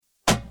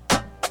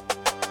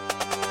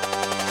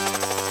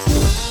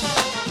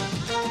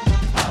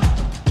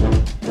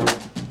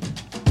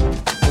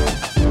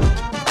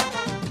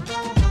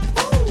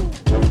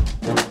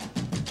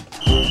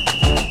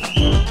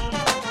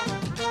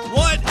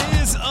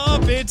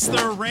It's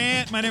The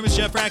Rant. My name is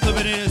Jeff Ratcliffe,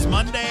 and it is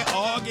Monday,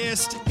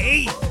 August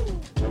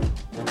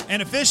 8th.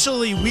 And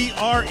officially, we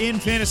are in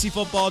fantasy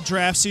football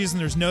draft season.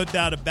 There's no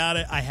doubt about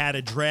it. I had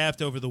a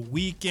draft over the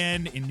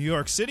weekend in New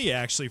York City,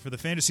 actually, for the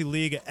Fantasy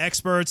League of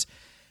Experts.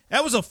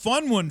 That was a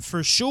fun one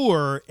for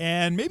sure,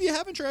 and maybe you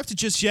haven't drafted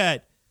just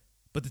yet,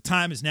 but the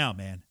time is now,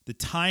 man. The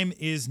time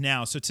is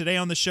now. So today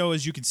on the show,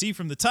 as you can see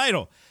from the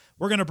title,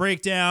 we're going to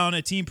break down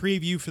a team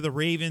preview for the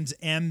Ravens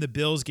and the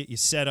Bills, get you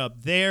set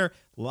up there.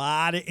 A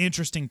lot of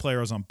interesting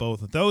players on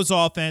both of those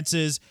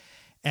offenses.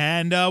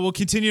 And we'll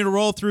continue to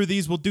roll through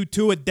these. We'll do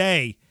 2 a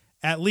day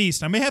at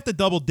least. I may have to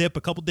double dip.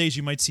 A couple days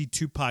you might see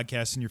 2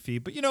 podcasts in your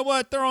feed. But you know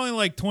what? They're only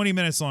like 20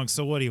 minutes long,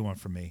 so what do you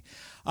want from me?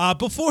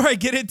 Before I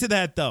get into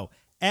that, though,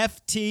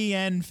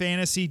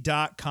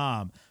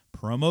 ftnfantasy.com.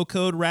 Promo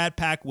code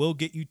RADPACK will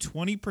get you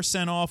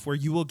 20% off, where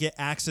you will get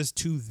access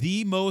to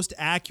the most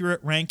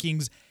accurate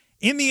rankings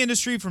in the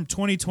industry from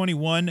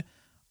 2021.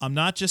 I'm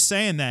not just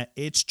saying that.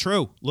 It's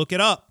true. Look it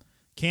up.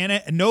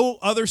 No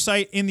other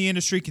site in the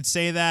industry can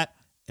say that.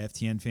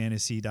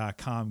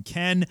 ftnfantasy.com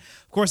can.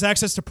 Of course,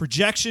 access to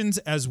projections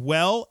as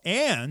well.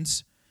 And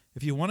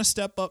if you want to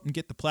step up and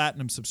get the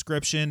platinum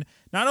subscription,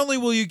 not only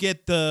will you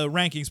get the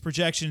rankings,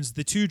 projections,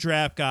 the 2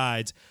 draft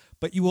guides,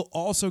 but you will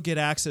also get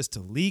access to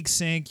League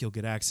Sync. You'll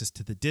get access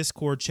to the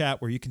Discord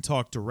chat where you can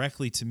talk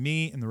directly to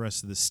me and the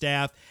rest of the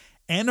staff,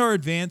 and our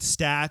advanced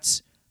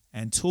stats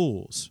and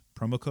tools.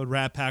 Promo code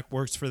RADPACK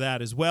works for that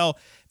as well.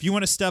 If you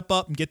want to step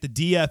up and get the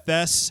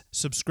DFS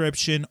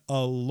subscription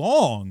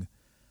along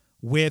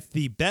with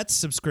the Bets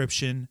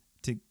subscription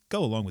to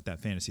go along with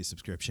that fantasy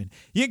subscription,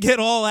 you get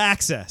all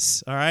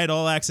access. All right,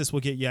 all access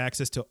will get you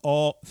access to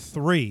all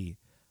 3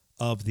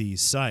 of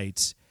these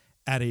sites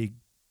at a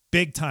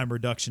big-time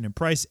reduction in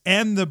price,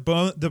 and the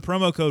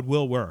promo code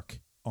will work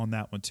on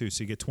that one too,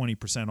 so you get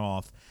 20%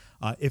 off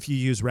if you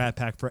use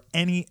RADPACK for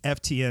any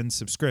FTN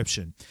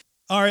subscription.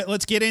 All right,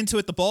 let's get into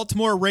it. The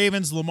Baltimore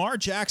Ravens, Lamar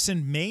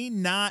Jackson may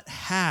not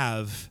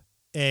have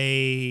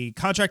a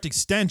contract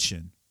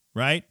extension,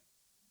 right?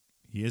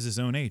 He is his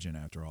own agent,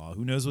 after all.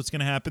 Who knows what's going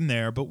to happen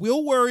there, but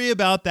we'll worry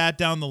about that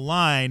down the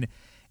line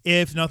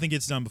if nothing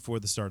gets done before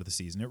the start of the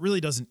season. It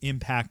really doesn't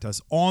impact us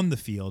on the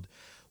field.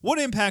 What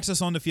impacts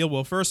us on the field?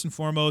 Well, first and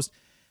foremost,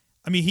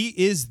 I mean, he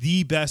is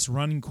the best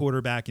running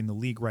quarterback in the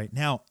league right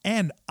now,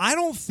 and I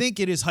don't think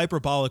it is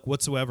hyperbolic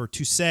whatsoever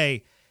to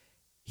say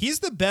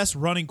he's the best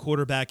running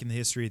quarterback in the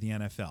history of the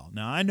NFL.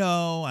 Now, I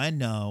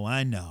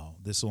know.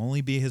 This will only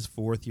be his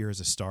 4th year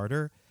as a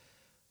starter,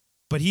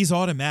 but he's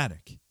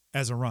automatic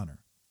as a runner.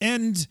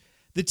 And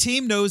the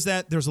team knows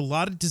that. There's a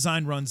lot of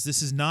design runs.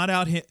 This is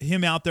not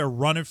him out there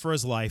running for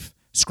his life,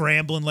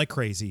 scrambling like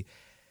crazy.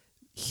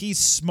 He's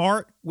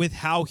smart with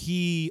how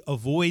he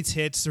avoids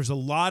hits. There's a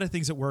lot of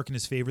things that work in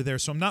his favor there,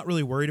 so I'm not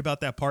really worried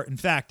about that part. In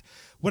fact,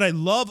 what I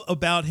love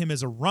about him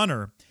as a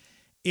runner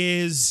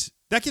is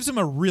that gives him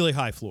a really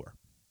high floor.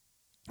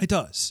 It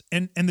does.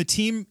 And the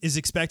team is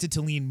expected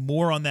to lean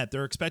more on that.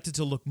 They're expected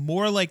to look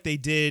more like they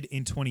did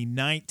in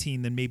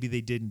 2019 than maybe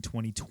they did in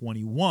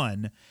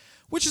 2021,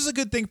 which is a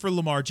good thing for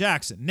Lamar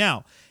Jackson.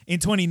 Now, in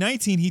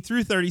 2019, he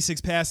threw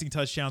 36 passing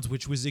touchdowns,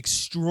 which was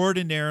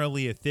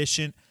extraordinarily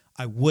efficient.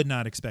 I would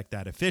not expect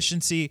that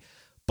efficiency,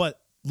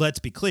 but let's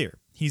be clear.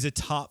 He's a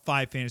top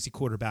 5 fantasy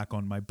quarterback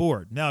on my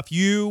board. Now, if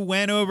you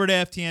went over to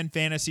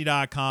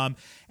ftnfantasy.com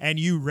and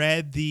you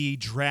read the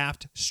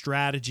draft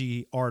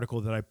strategy article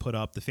that I put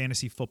up, the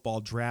Fantasy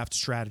Football Draft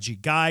Strategy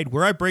Guide,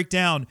 where I break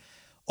down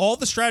all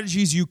the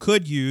strategies you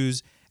could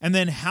use and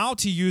then how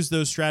to use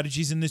those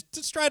strategies and the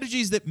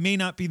strategies that may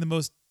not be the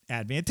most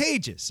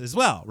advantageous as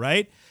well,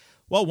 right?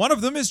 Well, one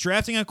of them is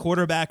drafting a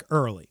quarterback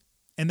early.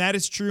 And that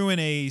is true in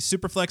a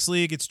Superflex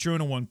league. It's true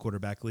in a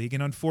 1-quarterback league.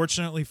 And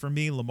unfortunately for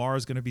me, Lamar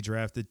is going to be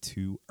drafted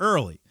too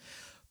early.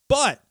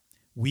 But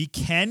we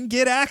can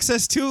get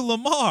access to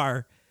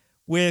Lamar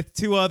with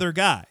 2 other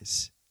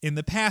guys in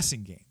the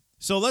passing game.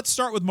 So let's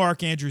start with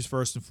Mark Andrews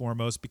first and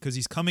foremost, because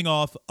he's coming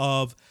off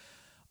of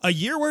a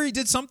year where he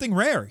did something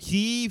rare.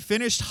 He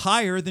finished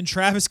higher than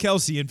Travis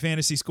Kelce in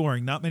fantasy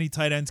scoring. Not many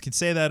tight ends can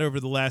say that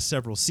over the last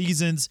several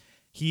seasons.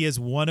 He is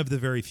one of the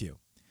very few.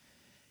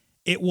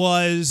 It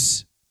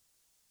was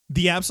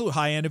the absolute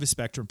high end of his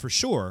spectrum for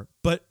sure,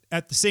 but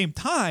at the same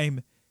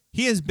time,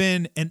 he has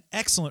been an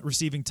excellent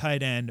receiving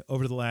tight end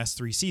over the last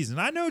 3 seasons.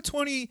 I know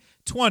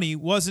 2020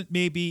 wasn't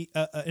maybe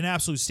an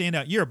absolute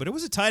standout year, but it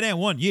was a tight end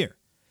 1 year.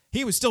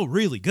 He was still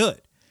really good.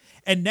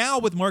 And now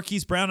with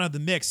Marquise Brown out of the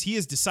mix, he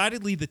is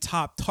decidedly the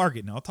top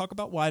target. Now, I'll talk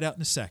about wideout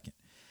in a second.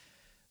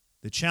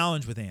 The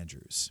challenge with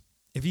Andrews,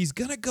 if he's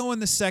going to go in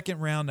the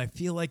 2nd round, I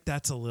feel like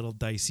that's a little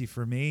dicey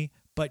for me.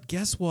 But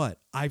guess what?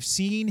 I've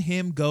seen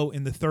him go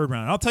in the 3rd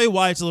round. I'll tell you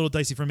why it's a little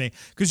dicey for me.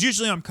 Because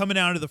usually I'm coming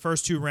down to the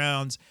first 2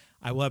 rounds.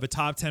 I will have a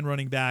top 10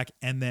 running back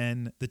and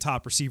then the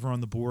top receiver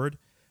on the board,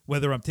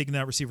 whether I'm taking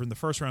that receiver in the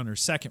 1st round or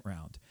 2nd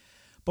round.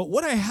 But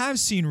what I have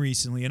seen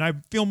recently, and I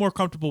feel more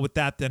comfortable with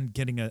that than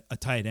getting a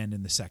tight end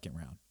in the 2nd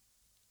round.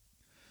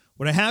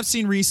 What I have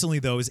seen recently,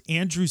 though, is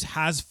Andrews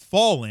has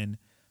fallen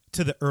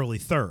to the early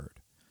 3rd.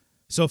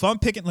 So if I'm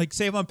picking, like,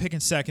 say if I'm picking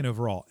 2nd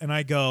overall and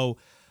I go,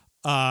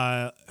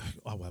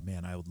 Well,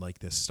 man, I would like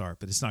this start,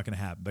 but it's not going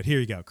to happen. But here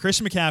you go.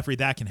 Christian McCaffrey,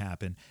 that can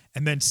happen.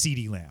 And then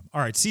CeeDee Lamb.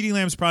 All right, CeeDee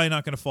Lamb's probably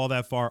not going to fall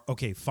that far.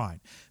 Okay,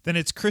 fine. Then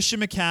it's Christian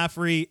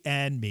McCaffrey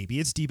and maybe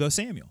it's Deebo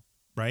Samuel,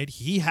 right?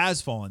 He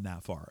has fallen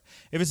that far.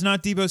 If it's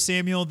not Deebo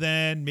Samuel,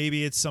 then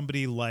maybe it's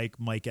somebody like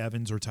Mike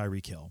Evans or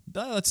Tyreek Hill.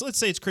 Let's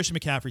say it's Christian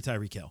McCaffrey,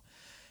 Tyreek Hill.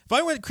 If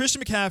I went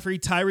Christian McCaffrey,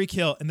 Tyreek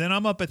Hill, and then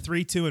I'm up at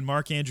 3-2 and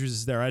Mark Andrews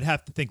is there, I'd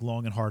have to think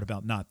long and hard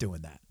about not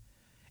doing that.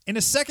 In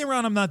the second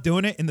round, I'm not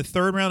doing it. In the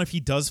third round, if he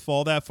does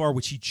fall that far,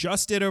 which he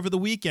just did over the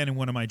weekend in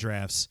one of my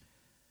drafts,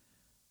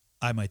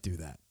 I might do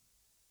that.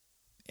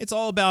 It's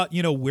all about,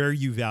 where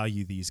you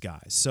value these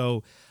guys.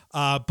 So,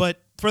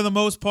 but for the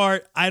most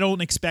part, I don't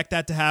expect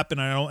that to happen.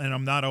 And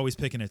I'm not always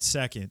picking it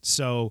second.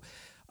 So,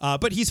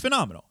 but he's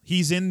phenomenal.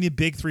 He's in the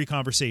big three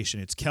conversation.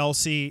 It's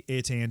Kelsey,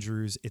 it's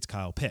Andrews, it's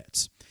Kyle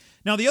Pitts.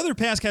 Now, the other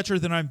pass catcher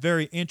that I'm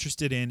very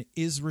interested in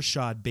is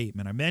Rashod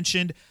Bateman. I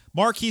mentioned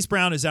Marquise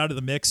Brown is out of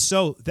the mix,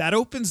 so that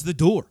opens the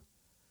door.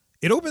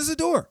 It opens the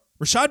door.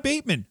 Rashod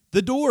Bateman,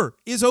 the door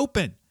is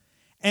open.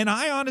 And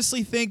I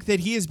honestly think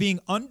that he is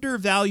being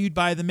undervalued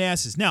by the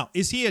masses. Now,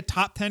 is he a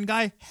top 10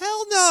 guy?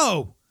 Hell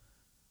no.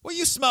 What are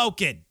you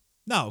smoking?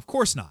 No, of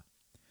course not.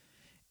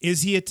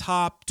 Is he a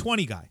top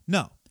 20 guy?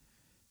 No.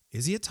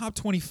 Is he a top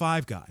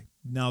 25 guy?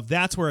 Now,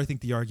 that's where I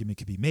think the argument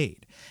could be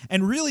made.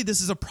 And really,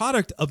 this is a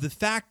product of the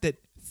fact that,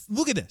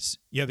 look at this.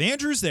 You have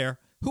Andrews there.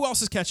 Who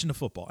else is catching the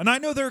football? And I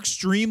know they're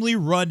extremely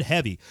run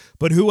heavy,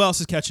 but who else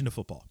is catching the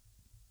football?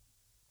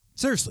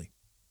 Seriously.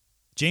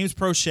 James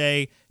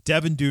Prochet,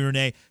 Devin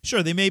Duvernay.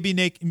 Sure, they may be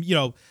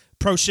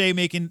Prochet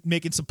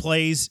making some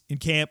plays in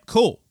camp.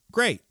 Cool.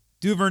 Great.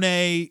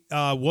 Duvernay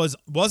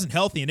wasn't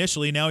healthy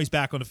initially. Now he's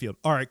back on the field.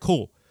 All right,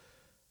 cool.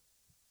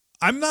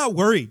 I'm not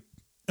worried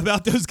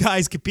about those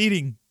guys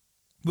competing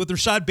with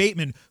Rashod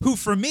Bateman, who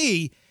for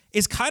me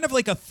is kind of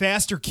like a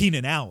faster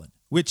Keenan Allen,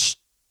 which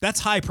that's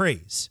high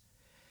praise.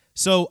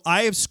 So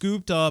I have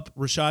scooped up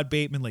Rashod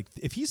Bateman. Like,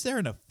 if he's there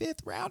in the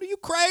fifth round, are you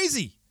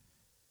crazy?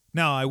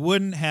 Now, I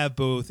wouldn't have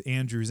both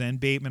Andrews and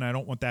Bateman. I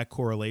don't want that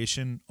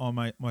correlation on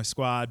my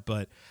squad,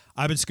 but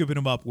I've been scooping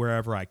them up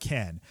wherever I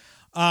can.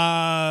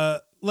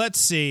 Let's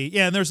see.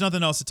 Yeah, and there's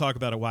nothing else to talk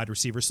about at wide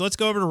receiver. So let's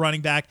go over to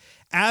running back.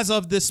 As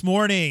of this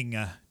morning,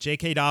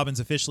 JK Dobbins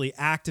officially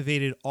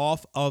activated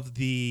off of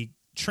the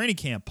training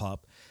camp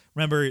pup.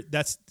 Remember,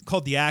 that's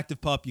called the active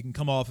pup. You can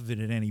come off of it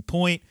at any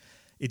point.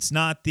 It's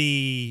not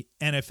the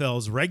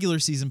NFL's regular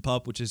season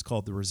pup, which is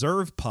called the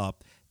reserve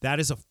pup.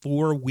 That is a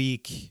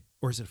 4-week,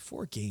 or is it a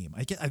 4-game?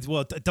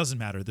 Well, it doesn't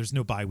matter. There's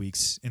no bye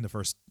weeks in the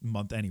first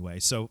month anyway.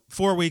 So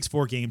 4 weeks,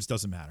 4 games,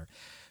 doesn't matter.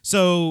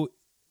 So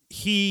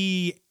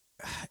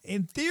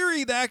in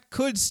theory, that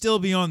could still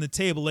be on the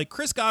table. Like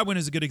Chris Godwin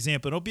is a good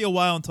example. It'll be a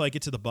while until I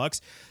get to the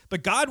Bucs,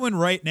 but Godwin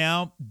right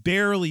now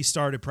barely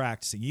started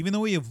practicing, even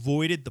though he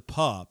avoided the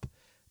pup,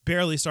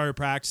 barely started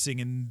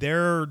practicing, and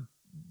they're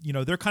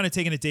kind of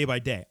taking it day by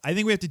day. I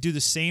think we have to do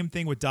the same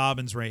thing with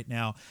Dobbins right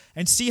now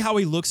and see how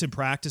he looks in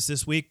practice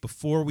this week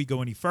before we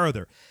go any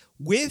further.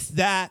 With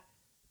that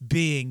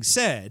being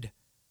said,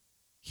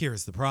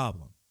 here's the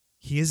problem.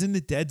 He is in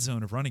the dead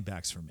zone of running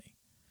backs for me.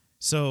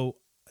 So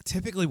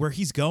typically where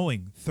he's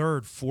going,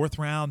 3rd, 4th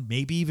round,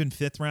 maybe even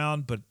 5th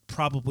round, but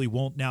probably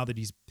won't now that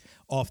he's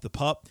off the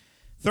pup.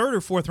 3rd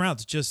or 4th round,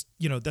 it's just,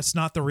 that's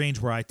not the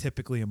range where I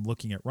typically am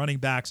looking at running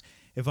backs.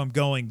 If I'm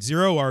going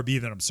 0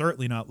 RB, then I'm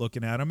certainly not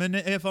looking at him. And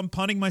if I'm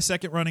punting my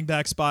second running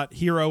back spot,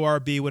 hero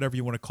RB, whatever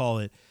you want to call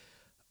it,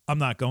 I'm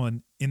not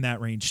going in that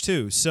range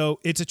too. So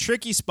it's a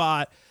tricky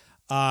spot.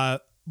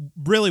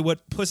 Really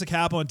what puts a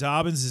cap on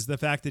Dobbins is the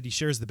fact that he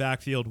shares the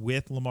backfield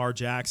with Lamar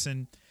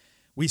Jackson.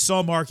 We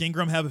saw Mark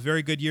Ingram have a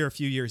very good year a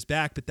few years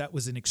back, but that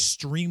was an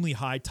extremely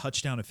high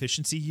touchdown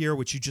efficiency year,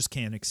 which you just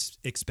can't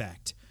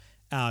expect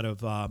out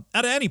of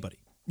anybody.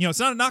 It's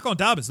not a knock on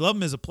Dobbins. Love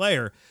him as a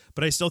player,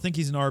 but I still think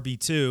he's an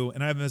RB2,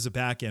 and I have him as a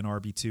back-end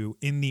RB2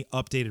 in the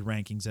updated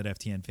rankings at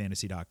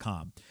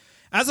ftnfantasy.com.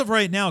 As of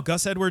right now,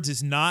 Gus Edwards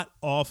is not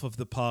off of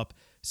the pup,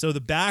 so the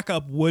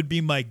backup would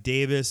be Mike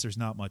Davis. There's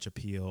not much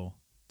appeal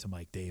to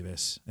Mike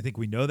Davis. I think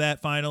we know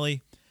that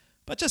finally,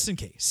 but just in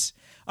case.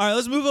 All right,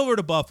 let's move over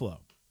to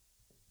Buffalo.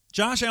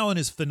 Josh Allen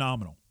is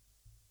phenomenal.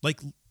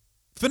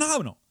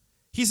 Phenomenal.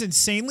 He's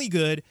insanely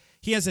good.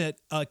 He has a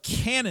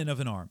cannon of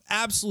an arm,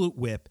 absolute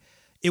whip.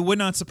 It would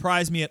not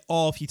surprise me at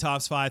all if he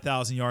tops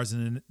 5,000 yards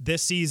in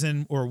this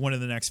season or one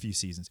of the next few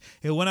seasons.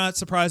 It would not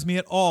surprise me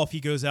at all if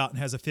he goes out and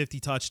has a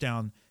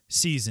 50-touchdown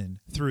season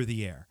through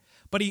the air.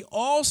 But he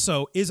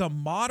also is a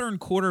modern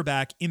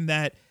quarterback in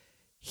that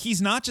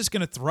he's not just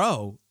going to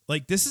throw.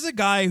 This is a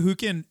guy who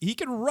can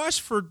rush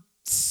for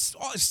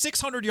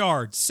 600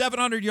 yards,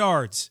 700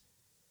 yards.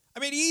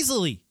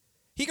 Easily.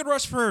 He could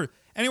rush for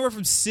anywhere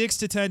from 6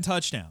 to 10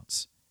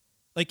 touchdowns.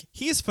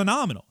 He is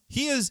phenomenal.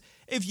 He is,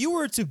 if you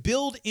were to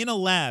build in a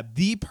lab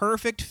the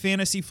perfect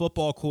fantasy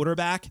football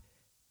quarterback,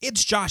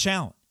 it's Josh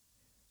Allen.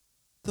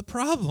 The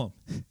problem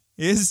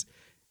is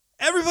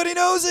everybody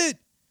knows it.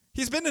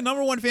 He's been the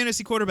number 1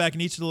 fantasy quarterback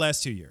in each of the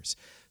last 2 years.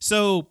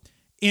 So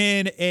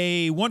in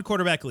a 1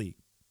 quarterback league,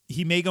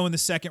 he may go in the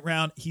second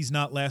round. He's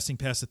not lasting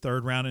past the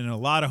third round. And in a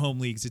lot of home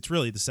leagues, it's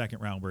really the second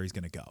round where he's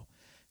going to go.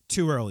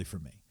 Too early for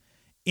me.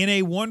 In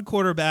a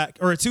 1-quarterback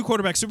or a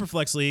 2-quarterback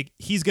superflex league,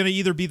 he's going to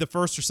either be the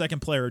first or second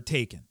player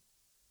taken.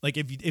 Like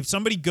if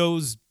somebody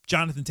goes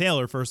Jonathan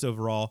Taylor first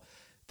overall,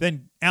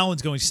 then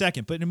Allen's going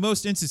second. But in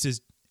most instances,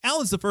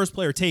 Allen's the first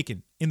player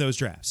taken in those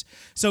drafts.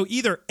 So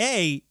either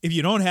A, if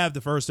you don't have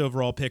the first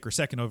overall pick or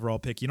second overall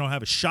pick, you don't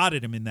have a shot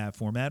at him in that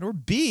format, or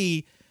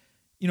B,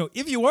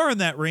 if you are in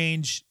that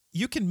range,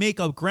 you can make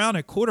up ground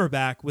at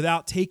quarterback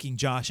without taking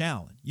Josh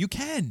Allen. You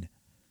can.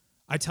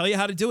 I tell you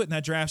how to do it in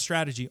that draft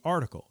strategy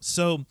article.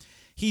 So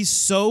he's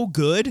so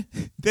good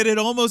that it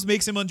almost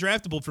makes him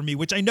undraftable for me,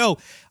 which I know.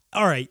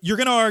 All right, you're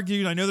going to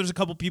argue. I know there's a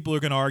couple people who are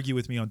going to argue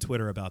with me on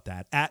Twitter about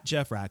that, at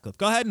Jeff Ratcliffe.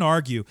 Go ahead and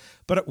argue.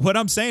 But what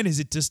I'm saying is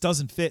it just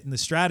doesn't fit in the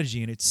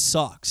strategy, and it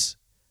sucks.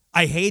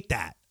 I hate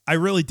that. I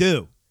really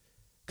do,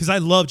 because I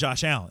love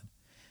Josh Allen.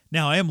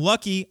 Now, I am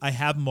lucky I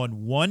have him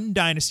on one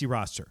dynasty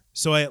roster,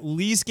 so I at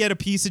least get a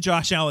piece of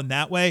Josh Allen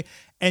that way.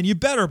 And you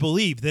better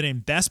believe that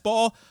in best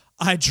ball,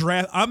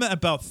 I'm at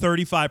about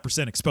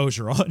 35%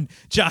 exposure on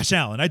Josh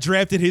Allen. I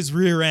drafted his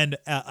rear end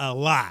a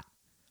lot.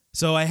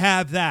 So I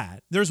have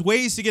that. There's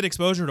ways to get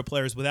exposure to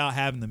players without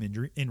having them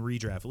in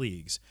redraft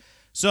leagues.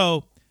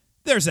 So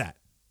there's that.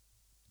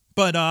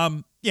 But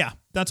yeah,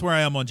 that's where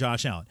I am on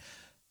Josh Allen.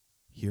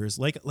 Here's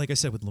like I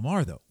said with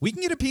Lamar though, we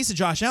can get a piece of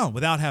Josh Allen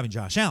without having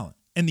Josh Allen.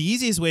 And the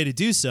easiest way to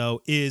do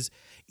so is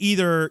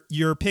either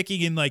you're picking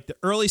in like the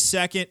early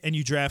second and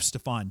you draft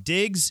Stefon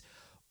Diggs,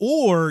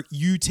 or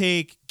you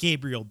take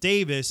Gabriel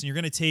Davis and you're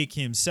going to take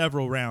him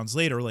several rounds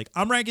later. Like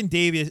I'm ranking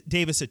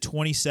Davis at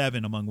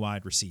 27 among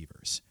wide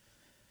receivers.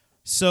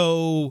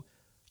 So,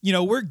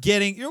 we're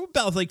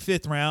about like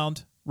fifth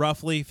round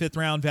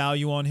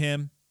value on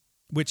him,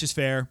 which is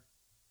fair.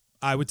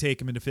 I would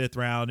take him in the fifth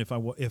round if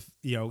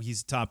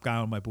he's the top guy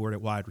on my board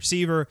at wide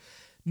receiver.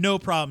 No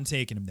problem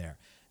taking him there.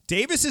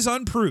 Davis is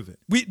unproven.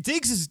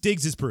 Diggs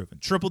is proven.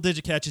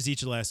 Triple-digit catches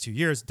each of the last 2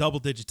 years,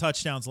 double-digit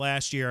touchdowns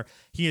last year.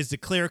 He is the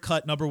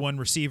clear-cut number one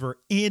receiver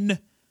in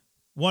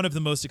one of the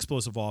most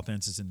explosive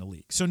offenses in the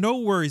league. So no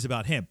worries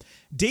about him.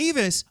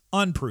 Davis,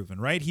 unproven,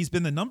 right? He's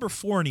been the number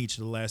 4 in each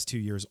of the last 2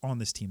 years on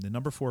this team, the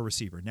number 4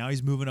 receiver. Now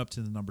he's moving up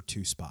to the number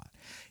 2 spot.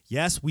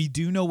 Yes, we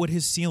do know what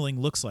his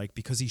ceiling looks like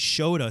because he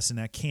showed us in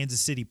that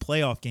Kansas City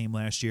playoff game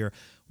last year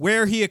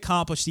where he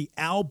accomplished the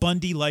Al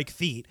Bundy-like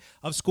feat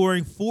of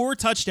scoring 4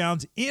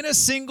 touchdowns in a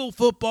single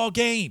football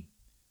game.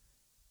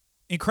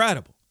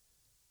 Incredible.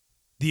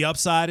 The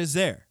upside is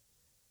there.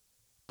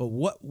 But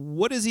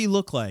what does he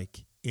look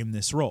like in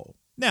this role?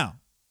 Now,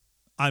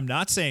 I'm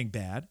not saying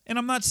bad, and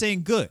I'm not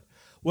saying good.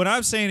 What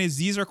I'm saying is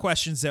these are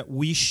questions that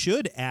we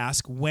should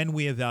ask when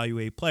we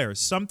evaluate players.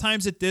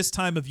 Sometimes at this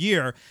time of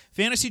year,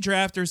 fantasy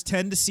drafters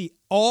tend to see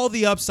all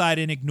the upside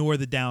and ignore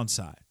the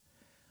downside.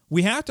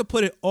 We have to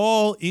put it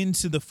all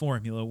into the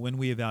formula when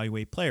we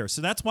evaluate players.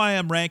 So that's why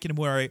I'm ranking him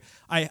where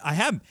I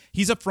have him.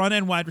 He's a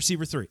front-end wide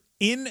receiver 3.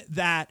 In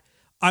that,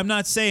 I'm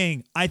not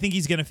saying I think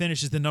he's going to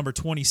finish as the number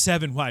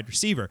 27 wide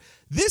receiver.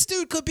 This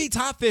dude could be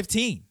top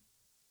 15.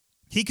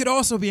 He could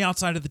also be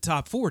outside of the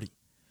top 40.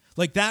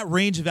 Like that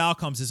range of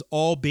outcomes is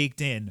all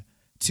baked in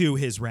to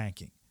his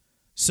ranking.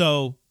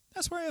 So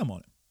that's where I am on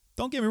it.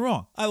 Don't get me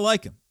wrong. I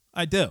like him.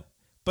 I do.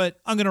 But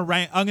I'm going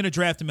to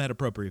draft him at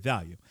appropriate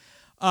value.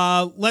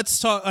 Let's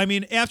talk. I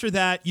mean, after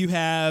that, you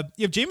have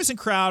Jamison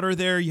Crowder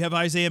there. You have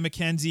Isaiah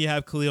McKenzie. You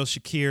have Khalil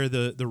Shakir,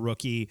 the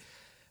rookie.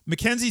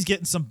 McKenzie's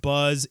getting some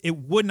buzz. It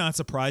would not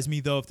surprise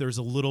me, though, if there's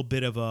a little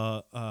bit of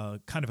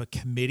a kind of a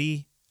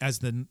committee as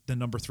the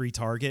number 3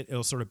 target.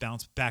 It'll sort of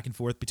bounce back and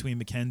forth between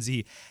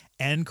McKenzie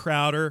and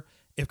Crowder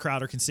if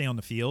Crowder can stay on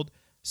the field.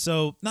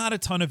 So not a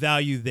ton of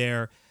value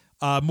there.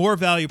 More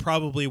value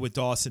probably with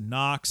Dawson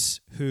Knox,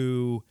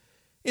 who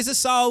is a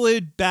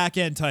solid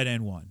back-end tight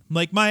end 1.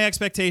 Like my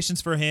expectations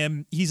for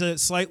him, he's a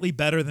slightly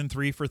better than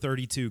 3 for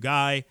 32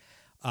 guy.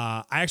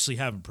 I actually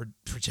have him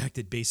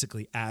projected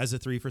basically as a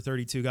 3 for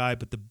 32 guy,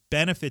 but the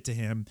benefit to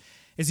him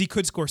is he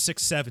could score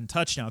 6-7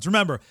 touchdowns.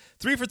 Remember,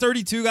 3 for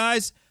 32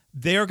 guys,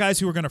 they are guys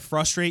who are going to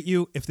frustrate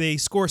you. If they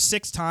score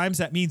 6 times,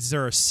 that means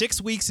there are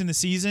 6 weeks in the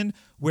season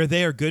where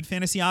they are good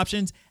fantasy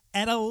options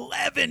and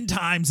 11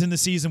 times in the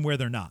season where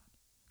they're not.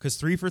 Because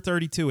 3 for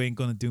 32 ain't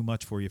going to do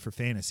much for you for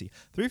fantasy.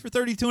 3 for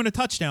 32 and a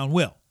touchdown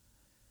will.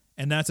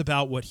 And that's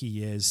about what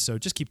he is. So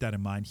just keep that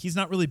in mind. He's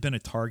not really been a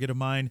target of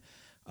mine.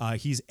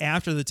 He's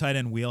after the tight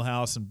end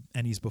wheelhouse,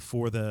 and he's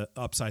before the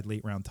upside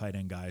late round tight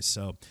end guys.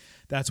 So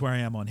that's where I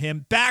am on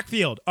him.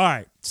 Backfield. All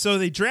right. So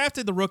they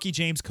drafted the rookie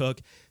James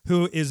Cook,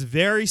 who is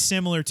very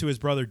similar to his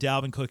brother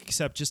Dalvin Cook,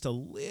 except just a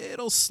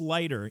little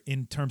slighter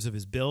in terms of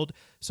his build.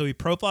 So he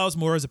profiles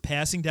more as a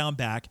passing down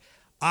back.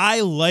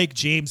 I like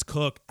James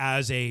Cook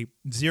as a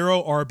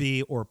 0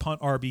 RB or punt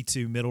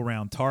RB2 middle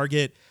round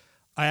target.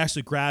 I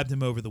actually grabbed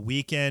him over the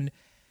weekend.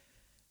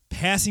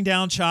 Passing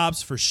down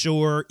chops for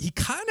sure. He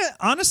kind of,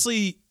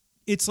 honestly,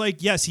 it's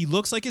like, yes, he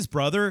looks like his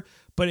brother,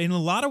 but in a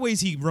lot of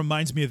ways he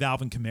reminds me of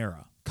Alvin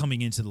Kamara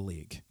coming into the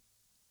league.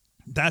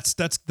 That's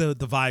the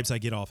vibes I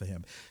get off of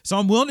him. So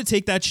I'm willing to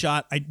take that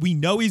shot. We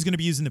know he's going to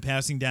be using the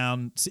passing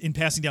down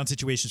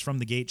situations from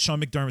the gate.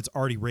 Sean McDermott's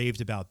already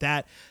raved about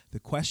that. The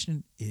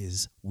question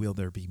is, will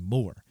there be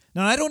more?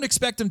 Now, I don't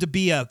expect him to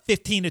be a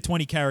 15 to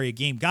 20 carry a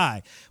game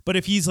guy, but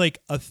if he's like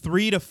a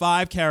 3 to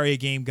 5 carry a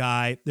game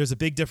guy, there's a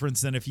big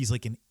difference than if he's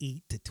like an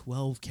 8 to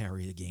 12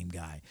 carry a game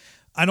guy.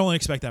 I don't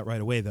expect that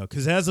right away, though,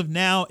 because as of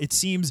now, it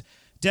seems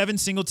Devin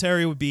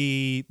Singletary would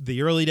be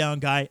the early down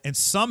guy, and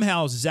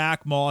somehow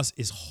Zach Moss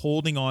is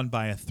holding on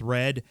by a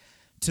thread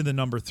to the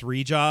number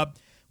 3 job.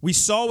 We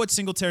saw what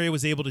Singletary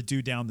was able to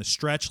do down the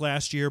stretch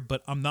last year,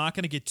 but I'm not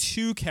going to get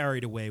too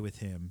carried away with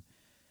him.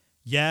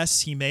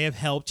 Yes, he may have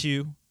helped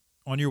you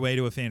on your way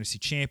to a fantasy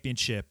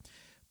championship,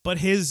 but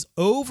his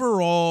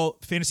overall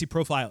fantasy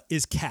profile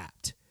is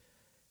capped.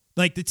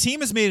 Like, the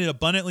team has made it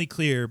abundantly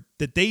clear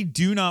that they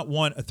do not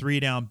want a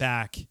 3-down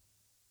back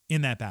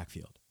in that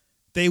backfield.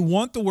 They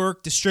want the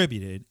work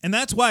distributed, and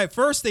that's why at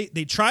first they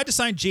tried to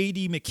sign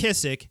J.D.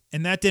 McKissick,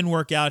 and that didn't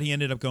work out. He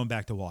ended up going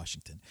back to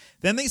Washington.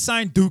 Then they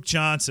signed Duke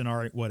Johnson, all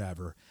right,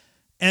 whatever,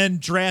 and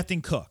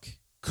drafting Cook.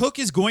 Cook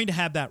is going to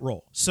have that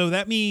role. So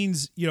that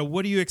means,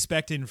 what are you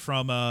expecting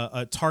from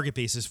a target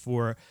basis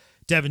for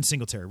Devin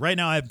Singletary? Right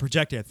now I have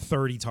projected at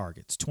 30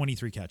 targets,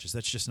 23 catches.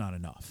 That's just not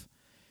enough.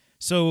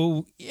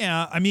 So,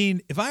 yeah, I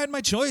mean, if I had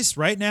my choice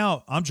right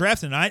now, I'm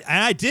drafting.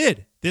 I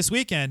did this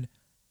weekend.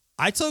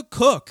 I took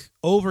Cook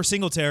over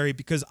Singletary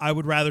because I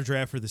would rather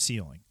draft for the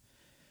ceiling.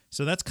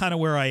 So that's kind of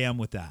where I am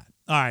with that.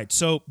 All right,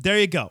 so there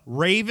you go.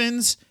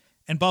 Ravens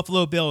and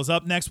Buffalo Bills.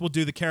 Up next, we'll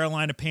do the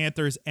Carolina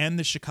Panthers and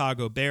the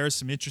Chicago Bears.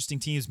 Some interesting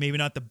teams, maybe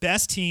not the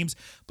best teams,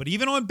 but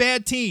even on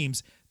bad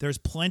teams, there's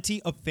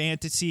plenty of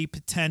fantasy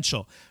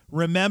potential.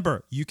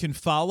 Remember, you can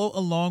follow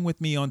along with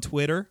me on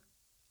Twitter.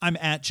 I'm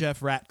at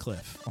Jeff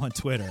Ratcliffe on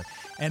Twitter.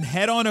 And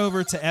head on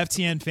over to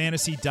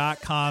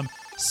ftnfantasy.com.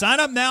 Sign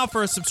up now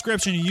for a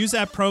subscription and use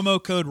that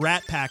promo code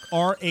RATPACK,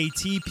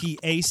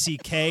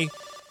 RATPACK,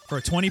 for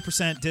a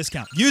 20%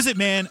 discount. Use it,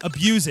 man.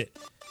 Abuse it.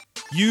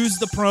 Use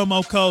the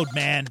promo code,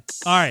 man.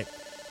 All right.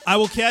 I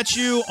will catch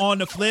you on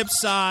the flip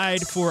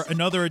side for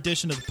another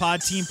edition of the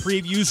Pod Team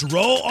Previews.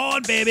 Roll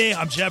on, baby.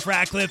 I'm Jeff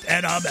Ratcliffe,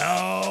 and I'm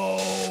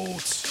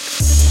out.